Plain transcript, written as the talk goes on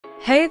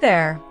Hey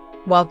there!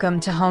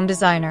 Welcome to Home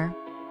Designer.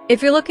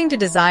 If you're looking to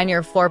design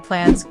your floor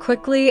plans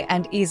quickly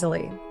and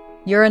easily,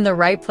 you're in the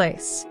right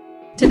place.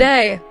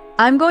 Today,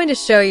 I'm going to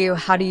show you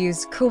how to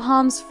use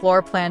Coohom's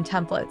floor plan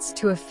templates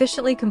to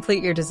efficiently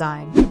complete your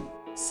design.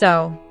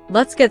 So,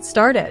 let's get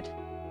started.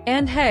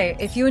 And hey,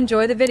 if you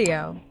enjoy the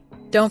video,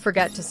 don't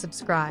forget to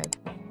subscribe.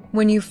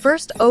 When you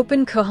first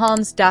open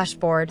Coohom's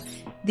dashboard,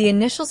 the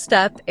initial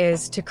step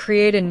is to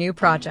create a new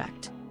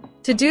project.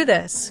 To do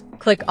this,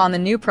 click on the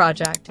New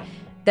Project,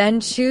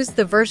 then choose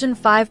the version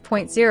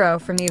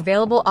 5.0 from the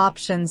available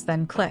options,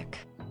 then click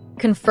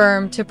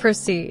Confirm to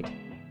proceed.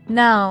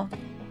 Now,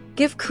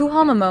 give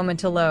Coohom a moment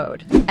to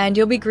load, and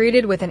you'll be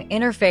greeted with an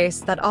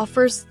interface that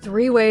offers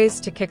 3 ways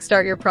to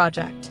kickstart your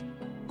project.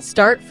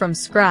 Start from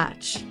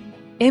scratch.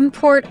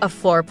 Import a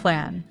floor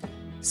plan.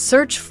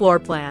 Search floor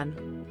plan.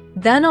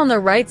 Then on the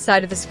right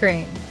side of the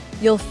screen,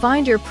 you'll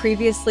find your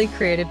previously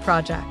created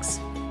projects.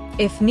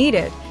 If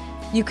needed,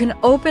 you can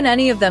open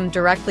any of them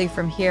directly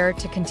from here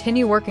to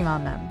continue working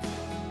on them.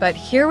 But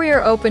here we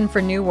are open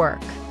for new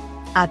work.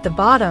 At the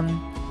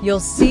bottom,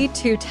 you'll see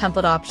 2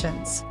 template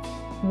options.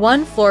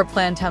 1 floor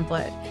plan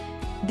template.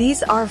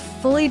 These are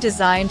fully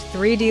designed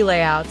 3D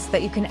layouts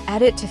that you can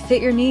edit to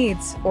fit your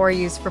needs or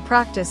use for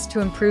practice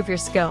to improve your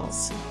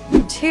skills.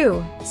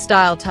 2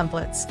 style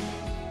templates.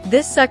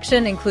 This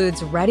section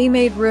includes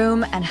ready-made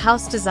room and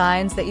house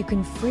designs that you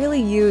can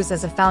freely use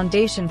as a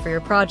foundation for your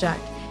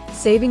project,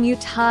 saving you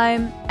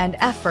time and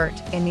effort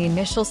in the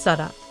initial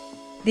setup.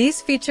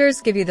 These features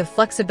give you the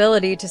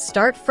flexibility to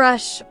start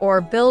fresh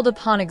or build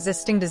upon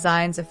existing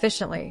designs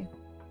efficiently.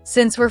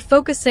 Since we're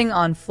focusing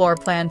on floor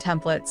plan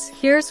templates,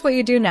 here's what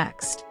you do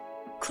next.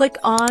 Click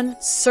on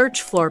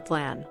Search floor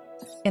plan.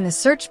 In the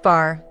search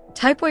bar,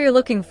 type what you're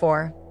looking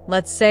for,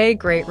 let's say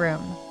great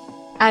room.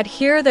 At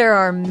here, there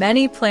are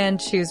many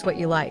plans, choose what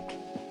you like.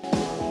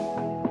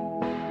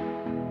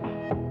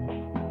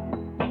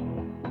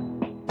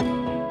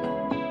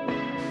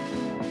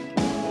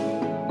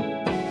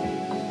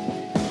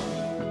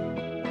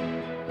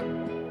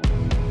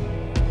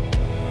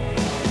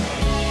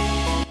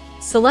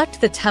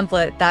 Select the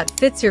template that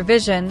fits your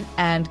vision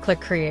and click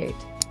Create.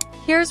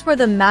 Here's where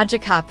the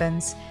magic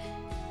happens.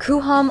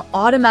 Coohom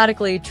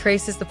automatically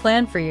traces the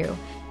plan for you,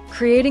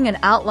 creating an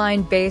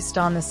outline based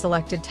on the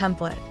selected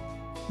template.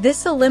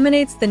 This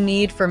eliminates the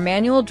need for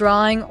manual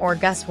drawing or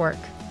guesswork,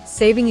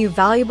 saving you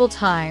valuable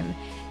time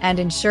and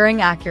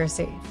ensuring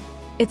accuracy.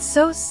 It's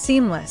so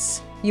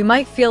seamless. You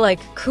might feel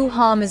like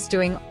Coohom is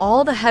doing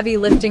all the heavy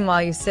lifting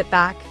while you sit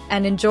back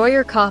and enjoy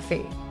your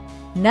coffee.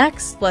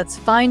 Next, let's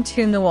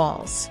fine-tune the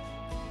walls.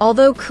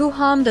 Although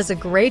Coohom does a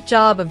great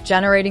job of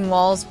generating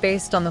walls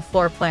based on the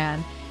floor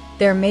plan,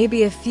 there may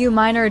be a few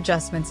minor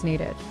adjustments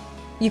needed.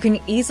 You can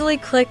easily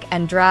click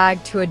and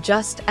drag to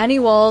adjust any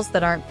walls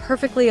that aren't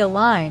perfectly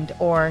aligned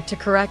or to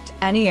correct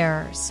any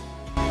errors.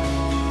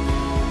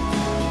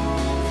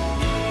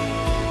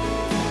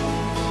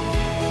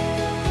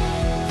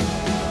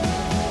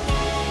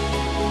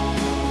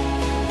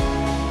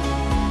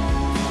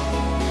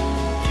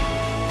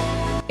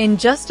 In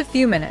just a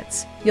few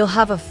minutes, you'll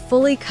have a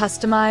fully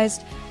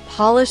customized,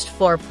 polished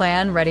floor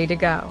plan ready to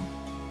go.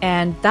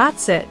 And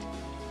that's it.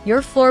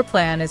 Your floor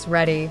plan is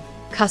ready,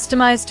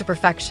 customized to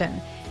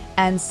perfection,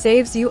 and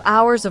saves you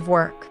hours of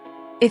work.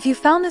 If you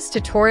found this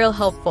tutorial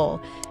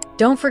helpful,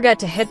 don't forget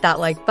to hit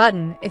that like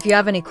button. If you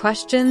have any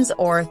questions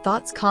or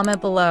thoughts, comment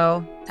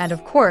below. And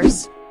of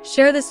course,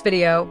 share this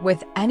video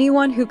with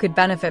anyone who could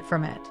benefit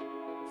from it.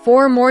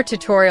 For more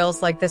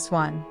tutorials like this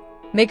one,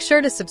 make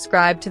sure to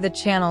subscribe to the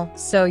channel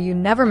so you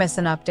never miss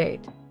an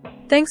update.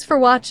 Thanks for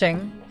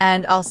watching,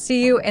 and I'll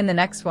see you in the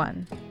next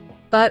one.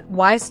 But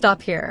why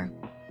stop here?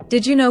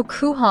 Did you know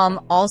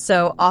Coohom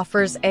also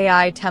offers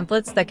AI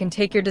templates that can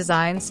take your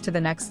designs to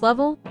the next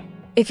level?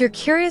 If you're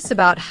curious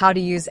about how to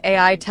use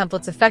AI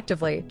templates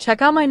effectively,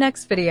 check out my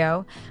next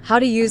video, How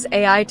to Use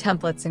AI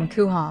Templates in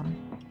Coohom.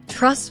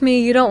 Trust me,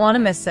 you don't want to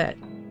miss it.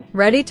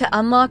 Ready to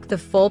unlock the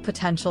full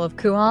potential of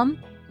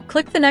Coohom?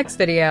 Click the next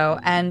video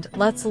and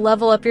let's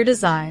level up your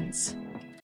designs.